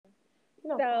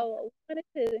No So problem. I wanted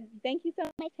to thank you so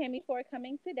much, Tammy, for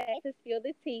coming today to spill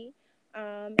the tea,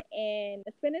 and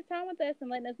spending time with us and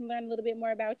letting us learn a little bit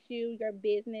more about you, your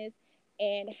business,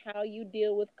 and how you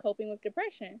deal with coping with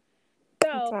depression.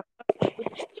 It's So not we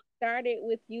started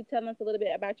with you telling us a little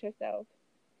bit about yourself.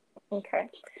 okay.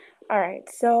 All right.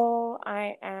 So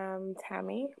I am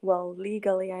Tammy. Well,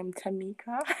 legally I'm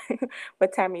Tamika,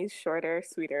 but Tammy is shorter,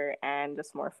 sweeter, and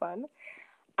just more fun.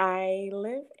 I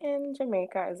live in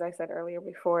Jamaica, as I said earlier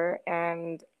before,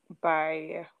 and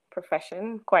by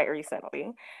profession, quite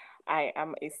recently, I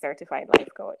am a certified life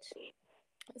coach.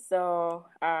 So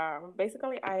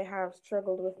basically, I have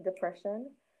struggled with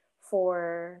depression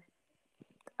for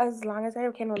as long as I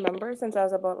can remember, since I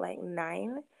was about like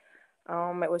 9.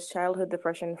 It was childhood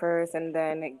depression first, and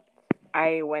then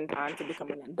I went on to become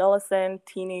an adolescent,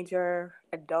 teenager,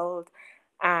 adult,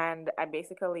 and I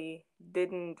basically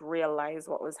didn't realize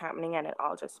what was happening, and it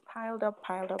all just piled up,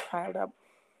 piled up, piled up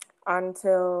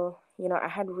until, I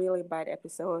had really bad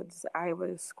episodes. I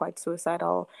was quite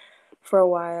suicidal for a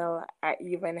while. I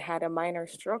even had a minor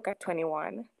stroke at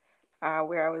 21,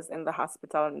 where I was in the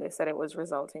hospital, and they said it was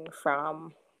resulting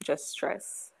from just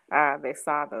stress. They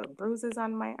saw the bruises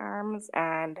on my arms,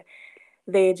 and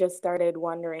they just started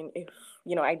wondering if,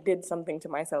 I did something to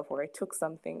myself or I took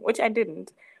something, which I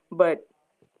didn't. But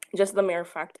just the mere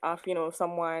fact of,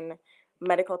 someone,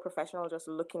 medical professional, just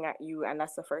looking at you and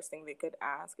that's the first thing they could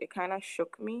ask, it kind of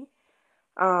shook me.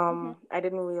 Hmm. I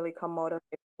didn't really come out of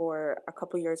it for a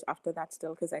couple years after that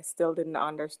still, because I still didn't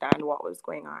understand what was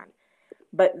going on.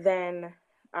 But then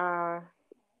uh,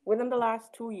 within the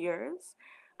last 2 years,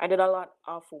 I did a lot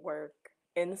of work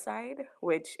inside,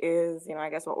 which is, I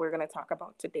guess what we're going to talk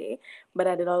about today. But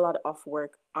I did a lot of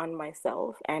work on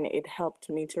myself, and it helped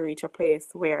me to reach a place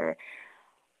where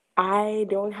I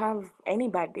don't have any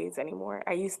bad days anymore.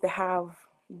 I used to have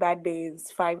bad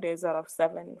days 5 days out of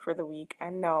 7 for the week,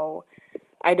 and now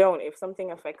I don't. If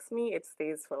something affects me, it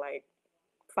stays for like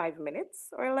 5 minutes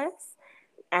or less.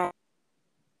 And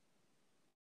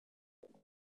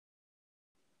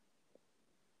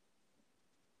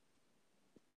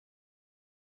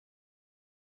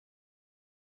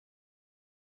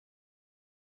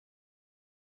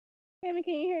Tammy,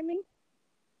 can you hear me?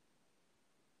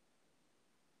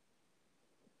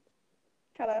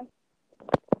 Hello.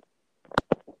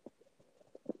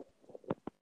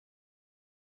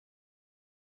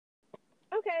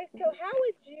 Okay, so how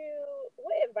would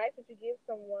what advice would you give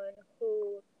someone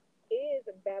who is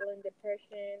battling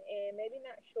depression and maybe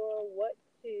not sure what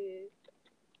to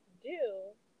do?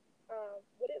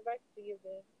 What advice would you give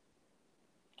them?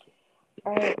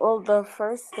 all right, well, the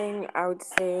first thing I would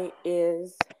say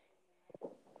is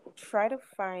try to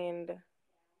find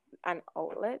an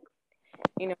outlet.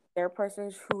 There are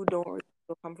persons who don't really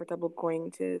feel comfortable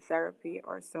going to therapy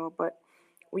or so, but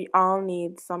we all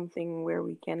need something where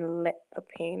we can let the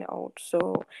pain out.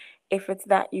 So if it's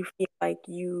that you feel like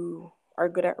you are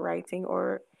good at writing,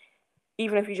 or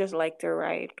even if you just like to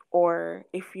write, or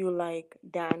if you like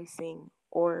dancing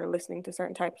or listening to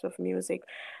certain types of music,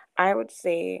 I would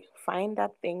say find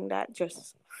that thing that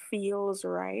just feels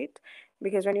right.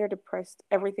 Because when you're depressed,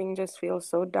 everything just feels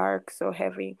so dark, so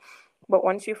heavy. But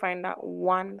once you find that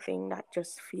one thing that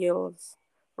just feels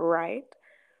right,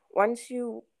 once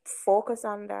you focus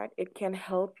on that, it can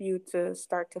help you to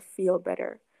start to feel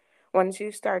better. Once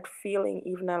you start feeling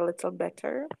even a little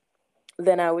better,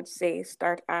 then I would say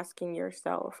start asking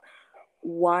yourself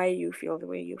why you feel the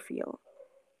way you feel.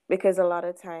 Because a lot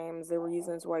of times, the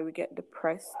reasons why we get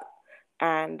depressed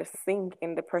and think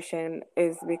in depression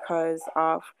is because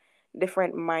of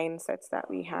different mindsets that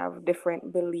we have,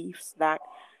 different beliefs that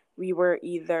we were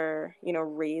either,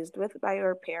 raised with by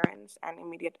our parents and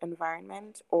immediate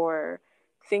environment, or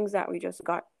things that we just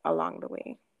got along the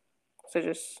way. So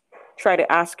just try to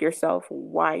ask yourself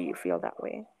why you feel that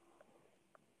way.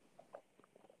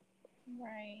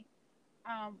 Right.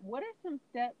 What are some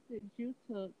steps that you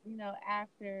took,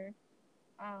 after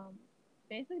um,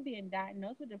 basically being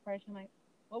diagnosed with depression? Like,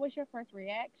 what was your first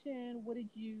reaction? What did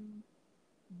you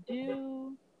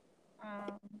do?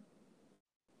 Um,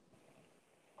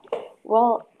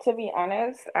 Well, to be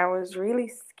honest, I was really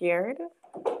scared.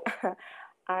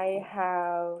 I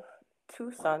have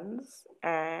two sons,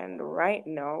 and right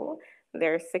now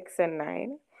they're 6 and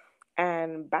 9.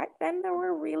 And back then they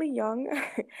were really young,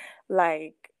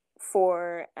 like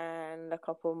 4 and a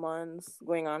couple months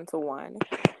going on to 1.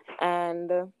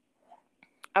 And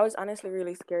I was honestly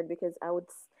really scared because I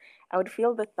would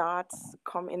feel the thoughts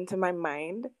come into my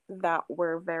mind that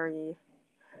were very,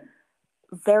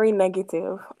 very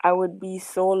negative. I would be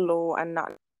so low and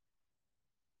not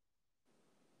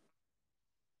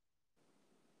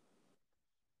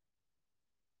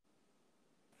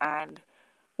And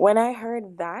when I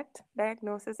heard that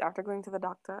diagnosis after going to the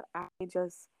doctor,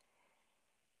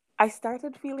 I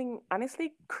started feeling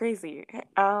honestly crazy.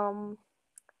 Um,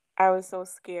 I was so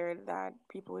scared that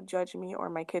people would judge me or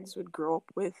my kids would grow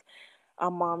up with a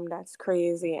mom that's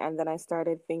crazy. And then I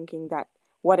started thinking that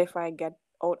what if I get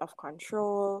out of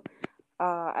control?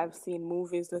 I've seen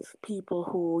movies with people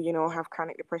who, have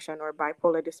chronic depression or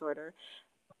bipolar disorder,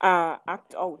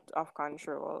 act out of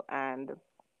control. And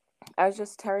I was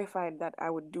just terrified that I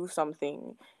would do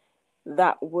something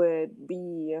that would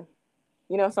be,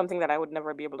 something that I would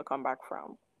never be able to come back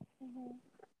from. Hmm.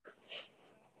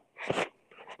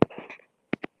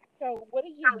 So, what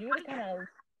did you do to kind of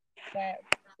that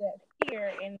that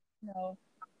fear and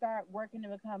start working to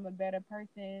become a better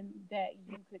person that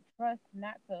you could trust,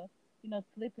 not to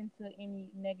slip into any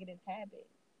negative habits?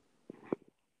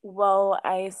 Well,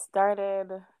 I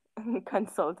started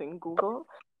consulting Google.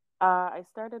 I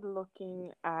started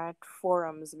looking at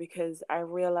forums because I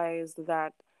realized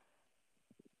that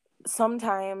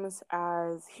sometimes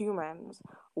as humans,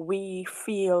 we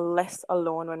feel less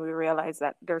alone when we realize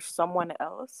that there's someone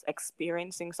else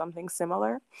experiencing something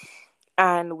similar.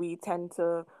 And we tend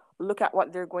to look at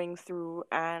what they're going through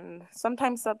and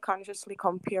sometimes subconsciously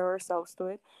compare ourselves to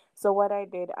it. So, what I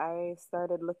did, I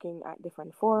started looking at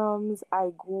different forums. I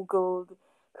Googled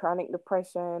chronic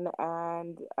depression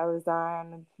and I was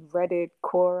on Reddit,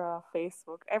 Quora,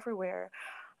 Facebook, everywhere.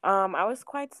 I was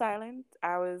quite silent.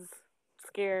 I was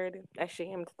scared,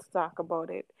 ashamed to talk about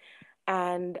it,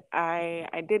 and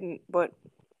I didn't. But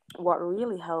what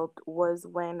really helped was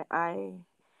when I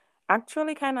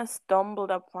actually kind of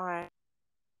stumbled upon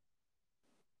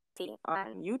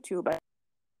on YouTube.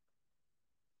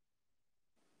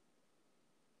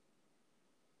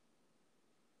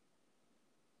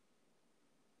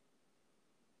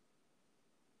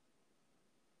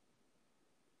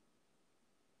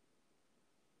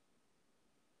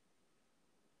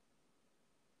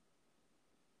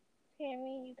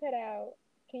 Tammy, you cut out.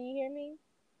 Can you hear me?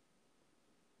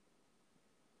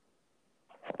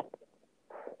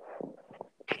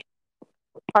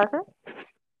 Parker?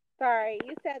 Sorry,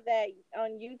 you said that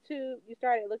on YouTube. You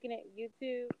started looking at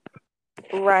YouTube.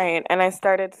 Right, and I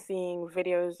started seeing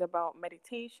videos about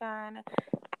meditation,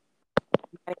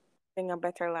 living a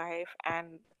better life,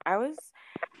 and I was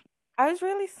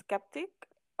really skeptic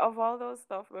of all those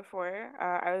stuff before.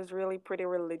 I was really pretty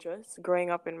religious growing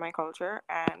up in my culture,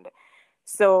 and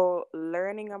so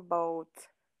learning about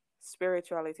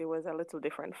spirituality was a little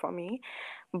different for me.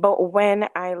 But when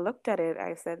I looked at it,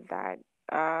 I said that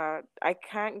I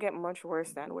can't get much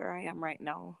worse than where I am right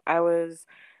now. I was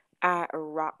at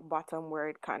rock bottom where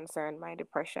it concerned my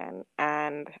depression,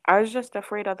 and I was just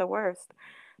afraid of the worst.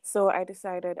 So I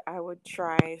decided I would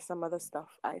try some of the stuff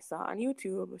I saw on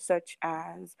YouTube, such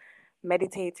as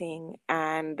meditating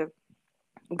and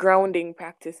grounding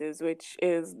practices, which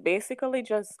is basically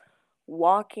just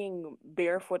walking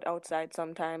barefoot outside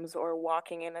sometimes or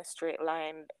walking in a straight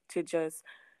line to just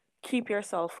keep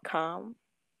yourself calm,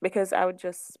 because I would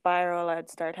just spiral. I'd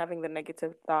start having the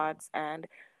negative thoughts, and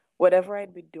whatever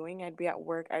I'd be doing, I'd be at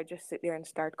work, I'd just sit there and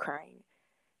start crying.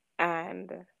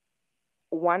 And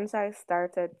once I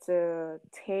started to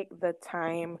take the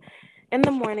time in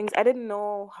the mornings, I didn't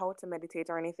know how to meditate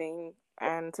or anything.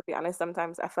 And to be honest,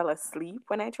 sometimes I fell asleep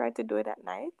when I tried to do it at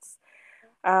nights,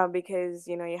 because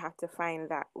you have to find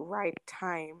that right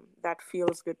time that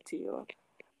feels good to you.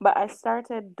 But I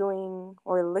started doing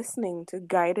or listening to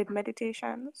guided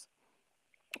meditations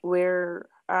where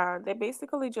they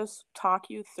basically just talk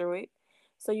you through it.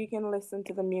 So you can listen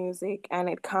to the music and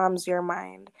it calms your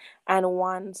mind. And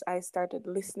once I started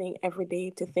listening every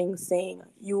day to things saying,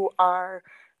 you are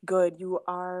good, you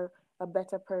are a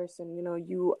better person,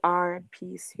 you are at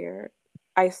peace here,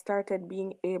 I started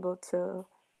being able to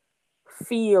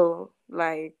feel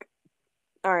like,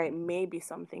 all right, maybe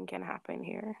something can happen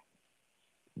here.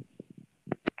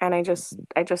 And I just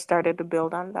started to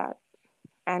build on that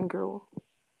and grew.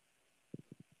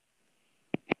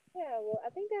 Yeah, well, I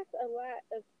think that's a lot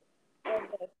of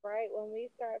us, right? When we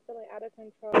start feeling out of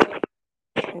control,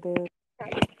 It is.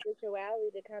 practice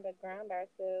spirituality to kind of ground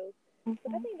ourselves. So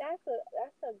I Mhm. think that's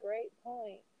a great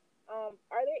point.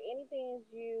 Are there any things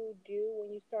you do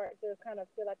when you start to kind of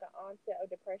feel like an onset of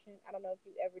depression? I don't know if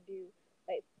you ever do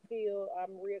like feel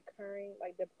reoccurring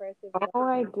like depressive Oh,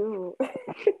 I do.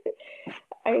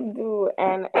 I do.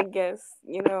 And I guess,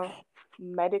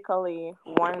 medically,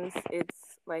 once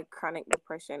it's like chronic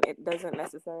depression, it doesn't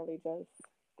necessarily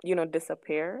just,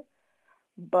 disappear.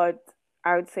 But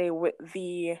I would say with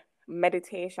the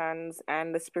meditations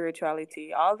and the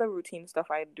spirituality, all the routine stuff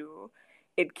I do,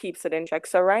 it keeps it in check.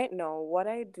 So right now, what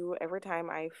I do every time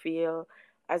I feel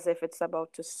as if it's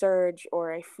about to surge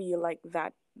or I feel like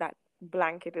that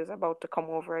blanket is about to come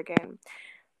over again,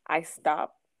 I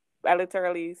stop. I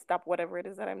literally stop whatever it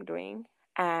is that I'm doing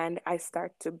and I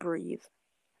start to breathe.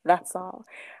 That's all.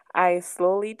 I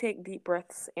slowly take deep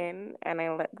breaths in and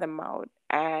I let them out.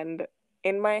 And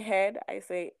in my head, I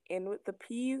say in with the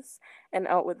P's and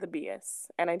out with the BS.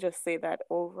 And I just say that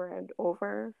over and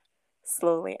over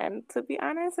slowly. And to be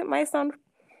honest, it might sound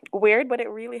weird, but it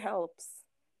really helps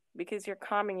because you're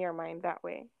calming your mind that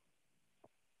way.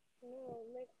 No,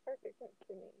 it makes perfect sense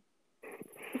to me.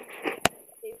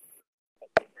 It makes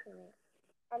to me.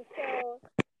 So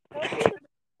tell us a little bit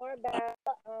more about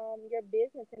your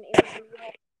business and anything you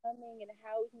have coming and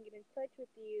how we can get in touch with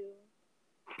you.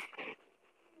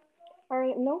 All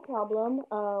right, no problem.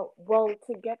 Well,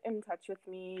 to get in touch with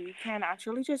me, you can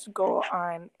actually just go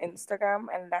on Instagram,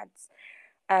 and that's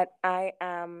at I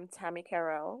am Tammy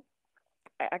Carroll.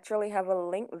 I actually have a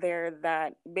link there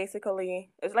that basically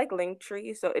is like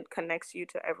Linktree, so it connects you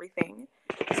to everything.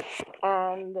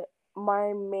 And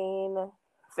my main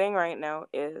thing right now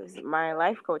is my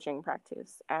life coaching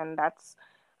practice, and that's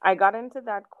I got into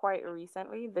that quite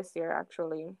recently this year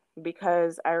actually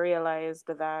because I realized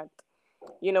that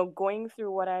going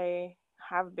through what I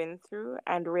have been through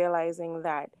and realizing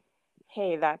that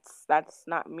hey, that's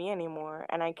not me anymore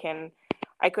and I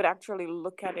could actually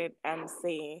look at it and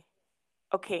say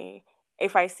okay,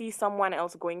 if I see someone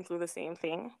else going through the same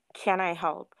thing, can I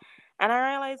help? And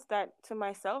I realized that to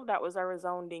myself, that was a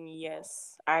resounding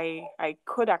yes. I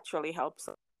could actually help.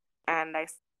 And I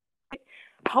said,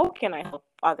 how can I help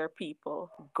other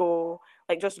people go,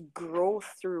 like, just grow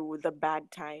through the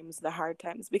bad times, the hard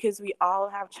times? Because we all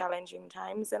have challenging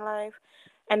times in life,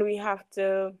 and we have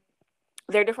to,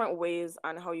 there are different ways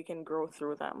on how you can grow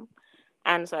through them.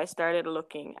 And so I started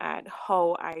looking at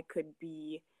how I could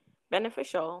be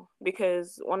beneficial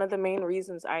because one of the main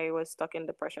reasons I was stuck in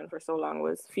depression for so long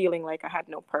was feeling like I had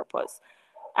no purpose.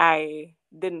 I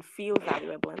didn't feel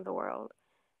valuable in the world.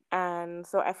 And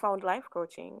so I found life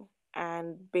coaching.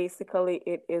 And basically,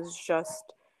 it is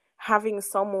just having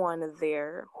someone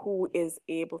there who is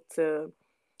able to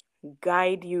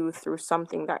guide you through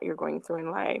something that you're going through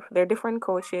in life. There are different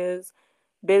coaches,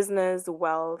 business,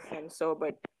 wealth, and so,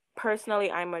 but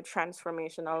personally, I'm a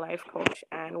transformational life coach.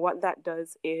 And what that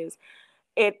does is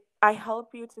I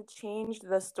help you to change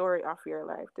the story of your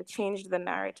life, to change the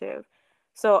narrative.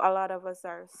 So a lot of us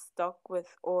are stuck with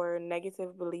or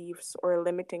negative beliefs or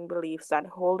limiting beliefs that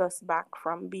hold us back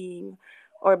from being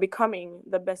or becoming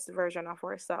the best version of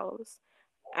ourselves.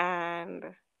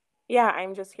 And yeah,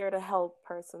 I'm just here to help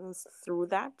persons through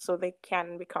that so they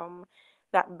can become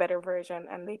that better version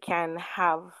and they can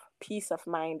have peace of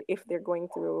mind if they're going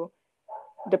through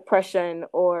depression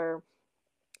or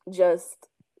just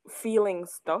feeling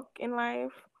stuck in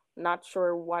life, not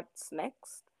sure what's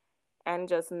next, and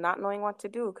just not knowing what to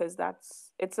do because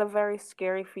it's a very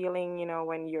scary feeling,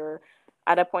 when you're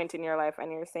at a point in your life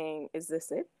and you're saying, is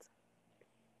this it?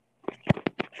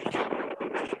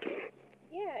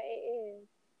 Yeah, it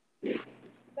is.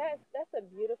 That's a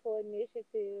beautiful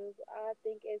initiative. I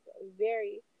think it's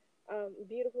very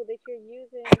beautiful that you're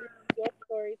using your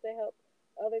story to help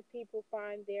other people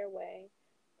find their way.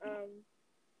 Um,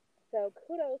 so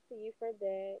kudos to you for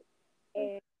that.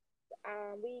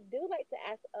 And we do like to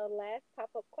ask a last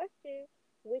pop-up question,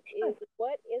 which is,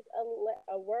 what is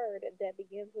a word that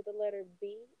begins with the letter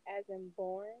B, as in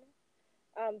born,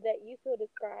 that you feel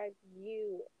describes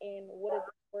you, and what does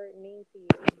that word mean to you?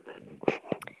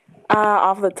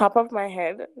 Off the top of my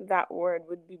head, that word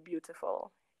would be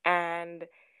beautiful. And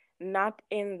not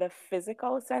in the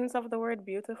physical sense of the word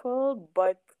beautiful,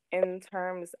 but in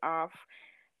terms of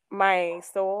my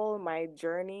soul, my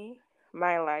journey,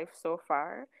 my life so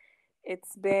far.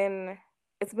 It's been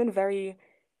it's been very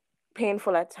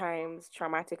painful at times,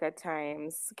 traumatic at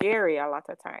times, scary a lot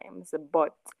of times,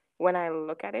 but when I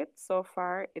look at it so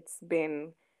far, it's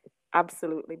been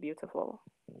absolutely beautiful.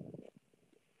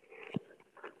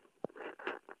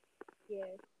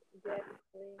 Yes,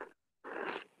 definitely.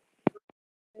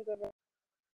 Let me go over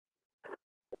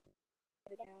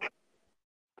it now.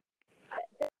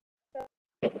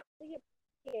 So we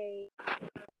appreciate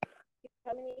you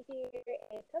coming in here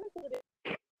and telling us a little bit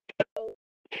about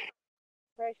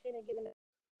depression and giving us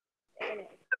and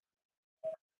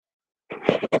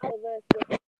all of us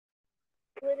with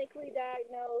clinically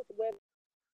diagnosed, whether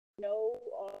we know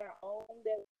on our own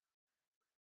that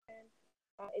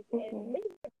it's and Hmm. maybe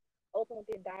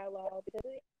ultimately a dialogue because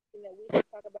it's something that we should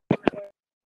talk about more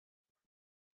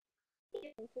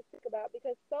to speak about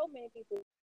because so many people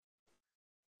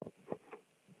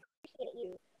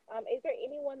Is there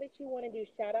anyone that you want to do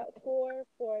shout outs for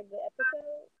the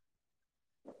episode?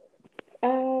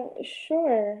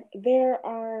 Sure. There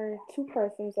are two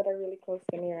persons that are really close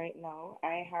to me right now.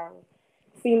 I have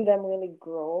seen them really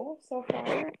grow so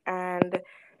far, and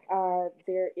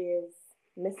there is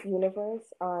Miss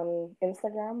Universe on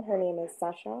Instagram. Her name is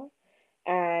Sasha,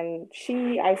 and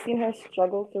I've seen her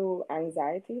struggle through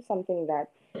anxiety, something that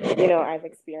I've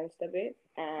experienced a bit,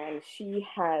 and she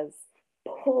has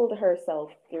pulled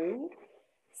herself through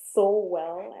so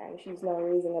well, and she's now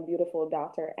raising a beautiful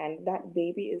daughter, and that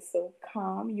baby is so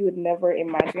calm. You would never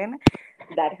imagine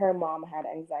that her mom had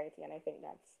anxiety, and I think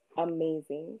that's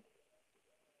amazing.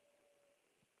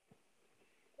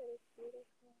 That is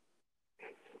beautiful.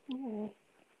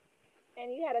 Yeah.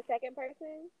 And you had a second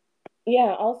person?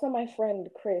 Yeah, also my friend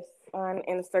Chris on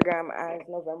Instagram as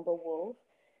November Wolf.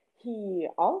 He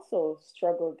also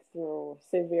struggled through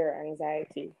severe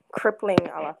anxiety, crippling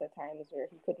a lot of times where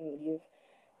he couldn't leave.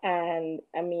 And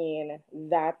I mean,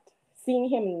 that seeing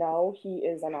him now, he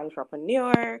is an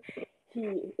entrepreneur.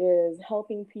 He is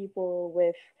helping people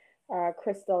with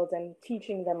crystals and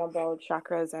teaching them about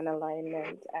chakras and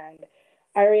alignment. And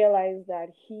I realized that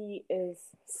he is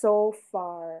so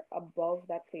far above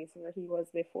that place where he was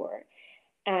before.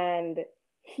 And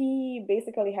he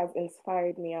basically has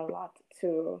inspired me a lot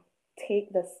to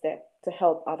take the step to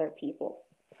help other people.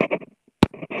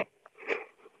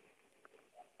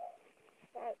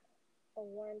 That's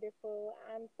wonderful.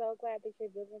 I'm so glad that you're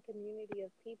building a community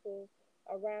of people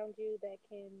around you that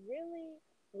can really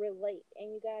relate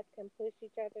and you guys can push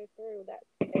each other through. That's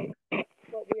basically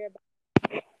what we're about,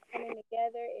 just coming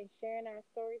together and sharing our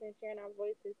stories and sharing our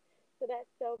voices. So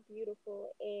that's so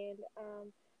beautiful. And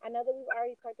I know that we've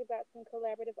already talked about some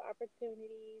collaborative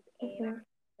opportunities, and I'm Mhm.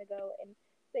 going to go and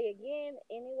say again,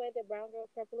 any way that Brown Girl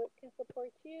Purple Lips can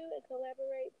support you and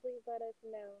collaborate, please let us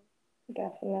know.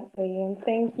 Definitely. And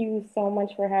thank you so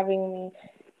much for having me.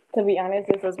 To be honest,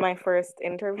 this was my first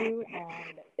interview,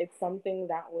 and it's something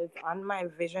that was on my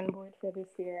vision board for this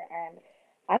year. And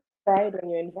I cried when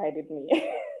you invited me.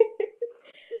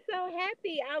 I'm so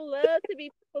happy. I love to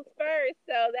be people's first,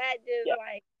 so that just Yeah,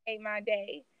 like made my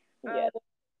day. yeah. Well,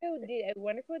 you did a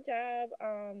wonderful job.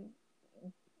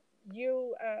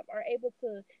 You are able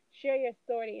to share your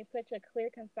story in such a clear,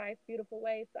 concise, beautiful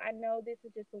way. So I know this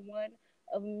is just one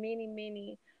of many,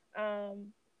 many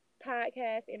um,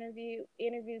 podcast interviews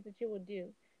that you will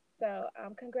do. So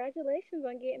congratulations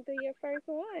on getting through your first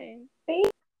one.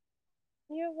 Thank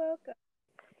You're welcome.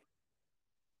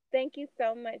 Thank you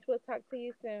so much. We'll talk to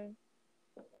you soon.